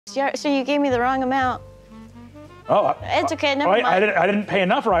So you gave me the wrong amount. Oh, it's okay. Never mind. I didn't pay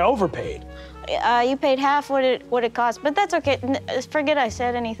enough, or I overpaid. You paid half what it cost, but that's okay. Forget I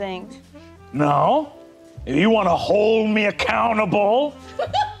said anything. No, if you want to hold me accountable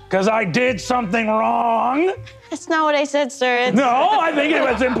because I did something wrong. That's not what I said, sir. No, I think it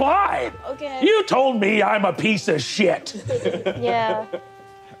was implied. Okay. You told me I'm a piece of shit. Yeah.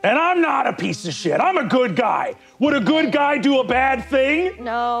 And I'm not a piece of shit. I'm a good guy. Would a good guy do a bad thing?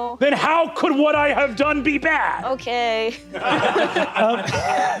 No. Then how could what I have done be bad? Okay.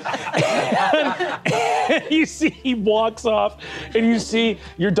 You see, he walks off, and you see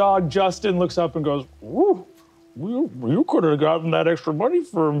your dog Justin looks up and goes, "Ooh, you could have gotten that extra money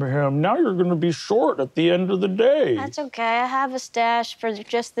from him. Now you're going to be short at the end of the day." That's okay. I have a stash for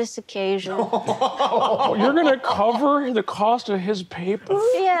just this occasion. You're going to cover the cost of his paper?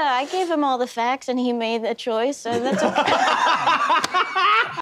 Yeah, I gave him all the facts, and he made the choice, so that's okay.